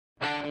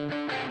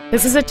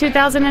This is a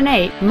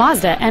 2008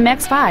 Mazda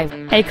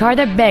MX-5, a car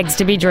that begs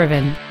to be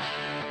driven.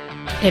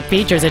 It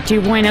features a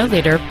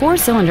 2.0-liter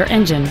four-cylinder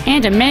engine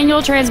and a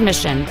manual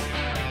transmission.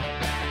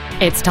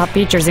 Its top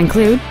features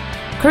include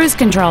cruise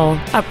control,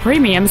 a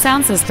premium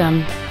sound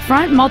system,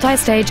 front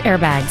multi-stage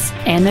airbags,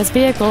 and this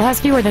vehicle has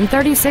fewer than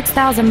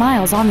 36,000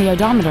 miles on the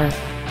odometer.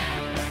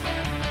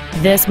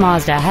 This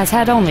Mazda has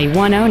had only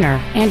one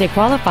owner, and it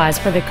qualifies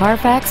for the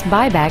Carfax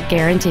buyback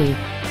guarantee.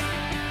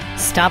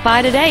 Stop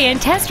by today and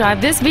test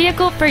drive this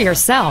vehicle for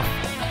yourself.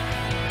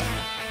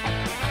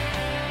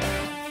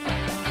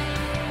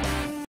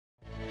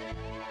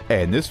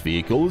 And this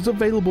vehicle is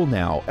available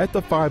now at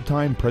the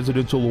 5-time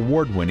Presidential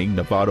Award-winning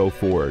Novato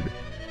Ford.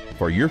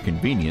 For your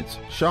convenience,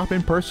 shop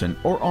in person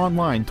or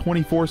online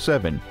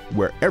 24/7,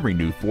 where every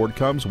new Ford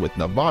comes with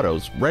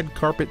Novato's red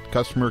carpet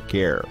customer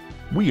care.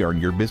 We earn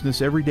your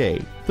business every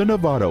day, the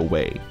Novato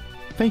way.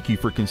 Thank you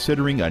for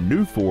considering a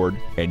new Ford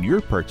and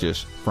your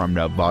purchase from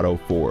Novato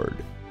Ford.